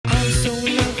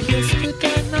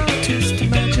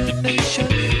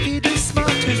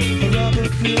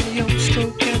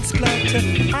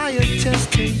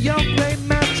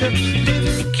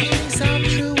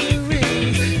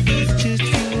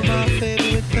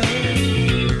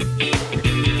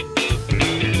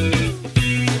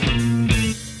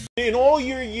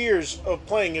of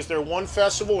playing, is there one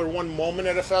festival or one moment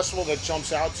at a festival that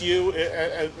jumps out to you?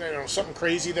 You know, something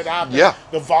crazy that happened? Yeah.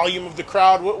 The volume of the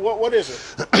crowd? What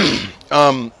is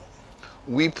it?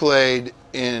 We played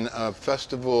in a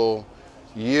festival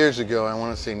years ago, I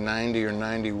want to say 90 or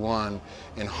 91,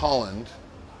 in Holland,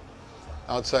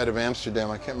 outside of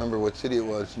Amsterdam. I can't remember what city it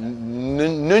was.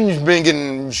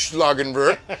 Nijmegen.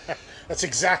 That's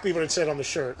exactly what it said on the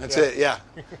shirt. That's it, yeah.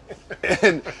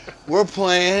 And we're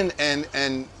playing,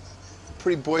 and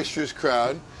pretty boisterous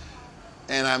crowd.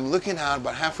 And I'm looking out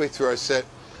about halfway through our set.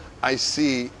 I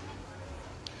see,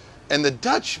 and the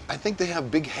Dutch, I think they have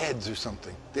big heads or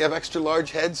something. They have extra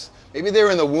large heads. Maybe they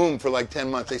were in the womb for like 10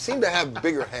 months. They seem to have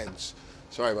bigger heads.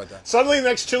 Sorry about that. Suddenly, the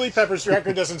next Chili Peppers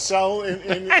record doesn't sell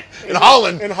in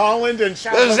Holland. In Holland, and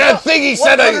there's that thing he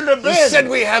said. He said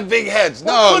we have big heads.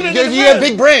 No, you have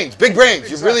big brains. Big brains.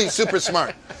 Exactly. You're really super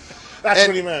smart. That's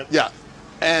what he meant. Yeah,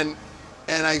 and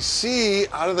I see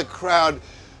out of the crowd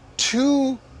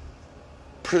 2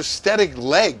 prosthetic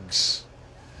legs,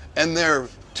 and they're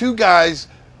 2 guys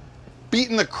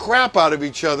beating the crap out of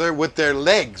each other with their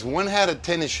legs. One had a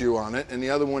tennis shoe on it, and the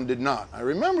other one did not. I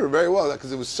remember very well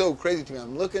because it was so crazy to me.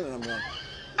 I'm looking and I'm going,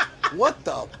 what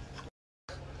the?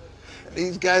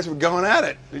 These guys were going at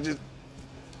it. They just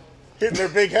hitting their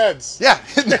big heads. Yeah.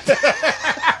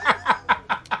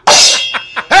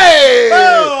 Hey!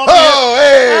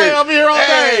 Hey! I'll be here all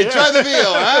day. Try the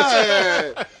veal.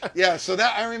 Huh? Yeah. So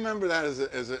that I remember that as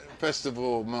a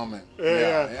festival moment.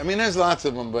 Yeah. I mean, there's lots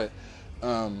of them, but.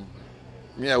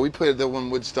 Yeah, we played the one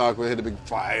Woodstock where they had a big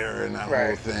fire and that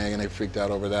whole thing, and they freaked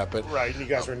out over that. But you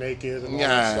guys were naked and all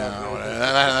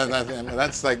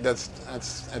that stuff.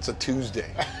 That's a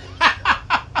Tuesday.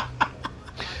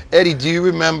 Eddie, do you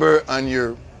remember on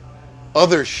your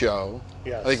other show?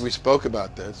 Yes. I think we spoke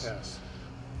about this. Yes.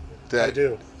 I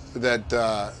do.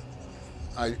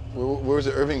 Where was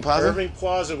it? Irving Plaza. Irving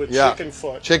Plaza with chicken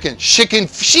foot.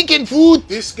 Chicken food.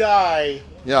 This guy.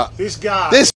 Yeah. This guy.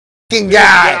 This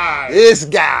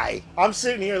guy. I'm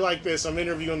sitting here like this. I'm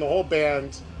interviewing the whole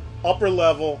band, upper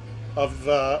level of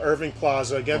Irving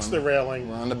Plaza against the railing.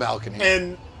 We're on the balcony.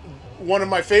 And one of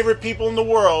my favorite people in the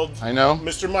world. I know.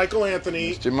 Mr. Michael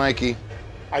Anthony. Mr. Mikey.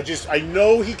 I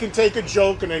know he can take a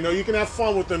joke, and I know you can have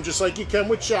fun with him just like you can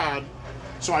with Chad.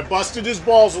 So I busted his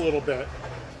balls a little bit.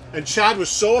 And Chad was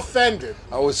so offended.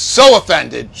 I was so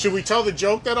offended. Should we tell the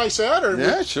joke that I said?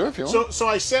 Yeah, sure, if you want. So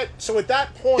I said, so at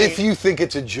that point... If you think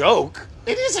it's a joke.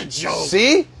 It is a joke.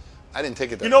 See? I didn't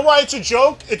take it that You know why it's a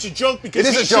joke? It's a joke because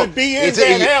he should be in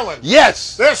Van Halen.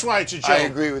 Yes. That's why it's a joke. I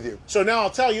agree with you. So now I'll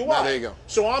tell you why. Now, there you go.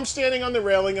 So I'm standing on the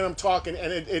railing and I'm talking,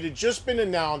 and it had just been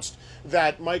announced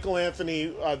that Michael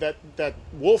Anthony, that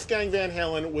Wolfgang Van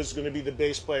Halen was going to be the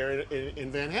bass player in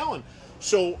Van Halen.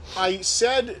 So I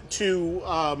said to...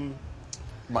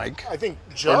 Mike, I think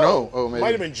Joe. Or no. Oh, maybe.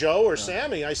 Might have been Joe or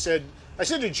Sammy. I said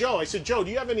to Joe, Joe, do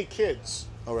you have any kids?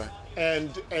 All right.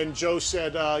 And Joe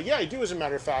said, yeah, I do, as a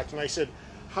matter of fact. And I said,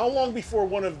 how long before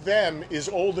one of them is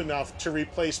old enough to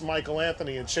replace Michael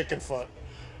Anthony in Chickenfoot?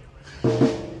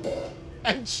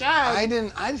 And Chad.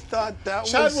 I thought that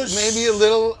Chad was maybe a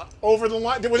little over the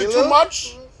line. Was it too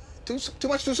much? Too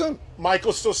much too soon.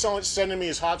 Michael's still sending me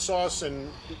his hot sauce, and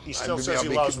he still says he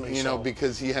loves me. You know,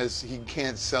 because he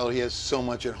can't sell. He has so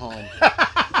much at home.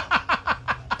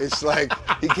 It's like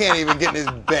he can't even get in his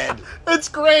bed. It's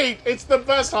great. It's the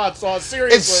best hot sauce.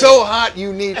 Seriously. It's so hot.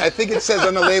 You need. I think it says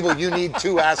on the label, you need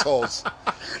 2 assholes.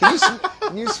 Can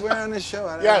you swear on this show?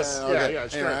 Yes. Okay. Yeah.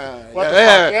 Sure.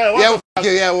 Well,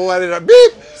 why did I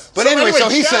beep? But anyway, so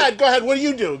he Chad, said, go ahead. What do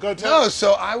you do? Go tell. No,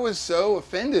 so I was so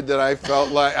offended that I felt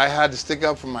like I had to stick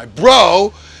up for my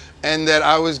bro, and that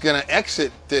I was going to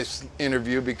exit this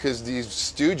interview because these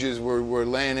stooges were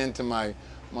laying into my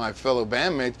fellow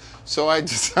bandmates. So I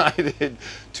decided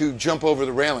to jump over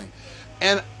the railing,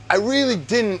 and I really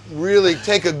didn't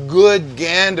take a good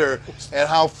gander at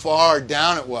how far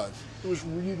down it was. It was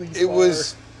really far. It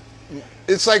was.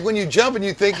 It's like when you jump and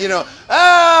you think, boom,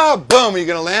 you're going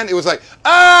to land. It was like,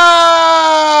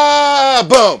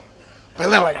 boom. But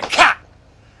then like a cat.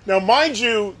 Now, mind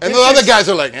you... And the other guys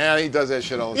are like, yeah, he does that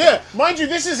shit all the time. Yeah, mind you,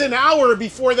 this is an hour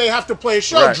before they have to play a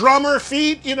show. Right. Drummer,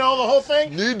 feet, the whole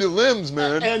thing. Need the limbs,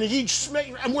 man. And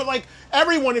we're like,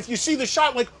 everyone, if you see the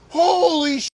shot, like,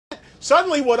 holy shit.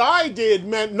 Suddenly what I did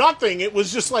meant nothing. It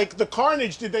was just like the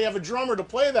carnage. Did they have a drummer to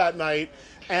play that night?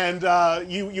 And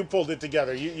you pulled it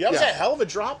together. That was a hell of a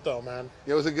drop, though, man.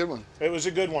 It was a good one. It was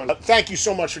a good one. Thank you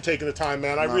so much for taking the time,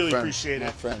 man. I really appreciate it.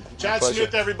 My friend. Chad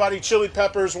Smith, everybody. Chili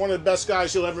Peppers, one of the best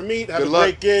guys you'll ever meet. Have a luck.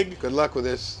 great gig. Good luck with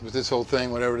this whole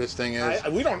thing, whatever this thing is.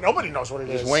 Nobody knows what it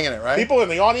is. He's winging it, right? People in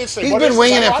the audience say, he's been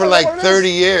winging it for like 30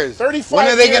 years. 35 When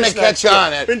are they going to years catch next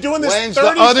on? year. Been doing this When's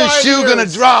 35 the other shoe going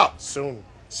to drop? Soon.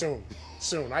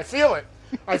 I feel it.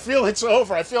 I feel it's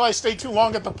over. I feel I stayed too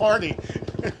long at the party.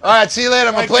 All right, see you later.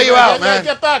 I'm going to play you out, man.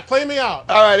 Get back. Play me out.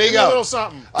 All right, here you go. A little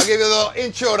something. I'll give you a little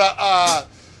intro to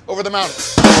Over the Mountain.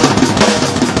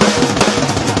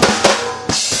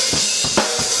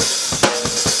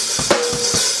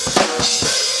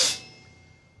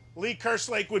 Lee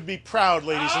Kerslake would be proud,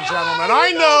 ladies and gentlemen.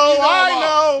 I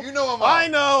know. You know him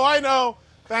all. I know.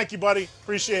 Thank you, buddy.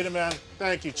 Appreciate it, man.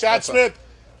 Thank you. Chad Smith.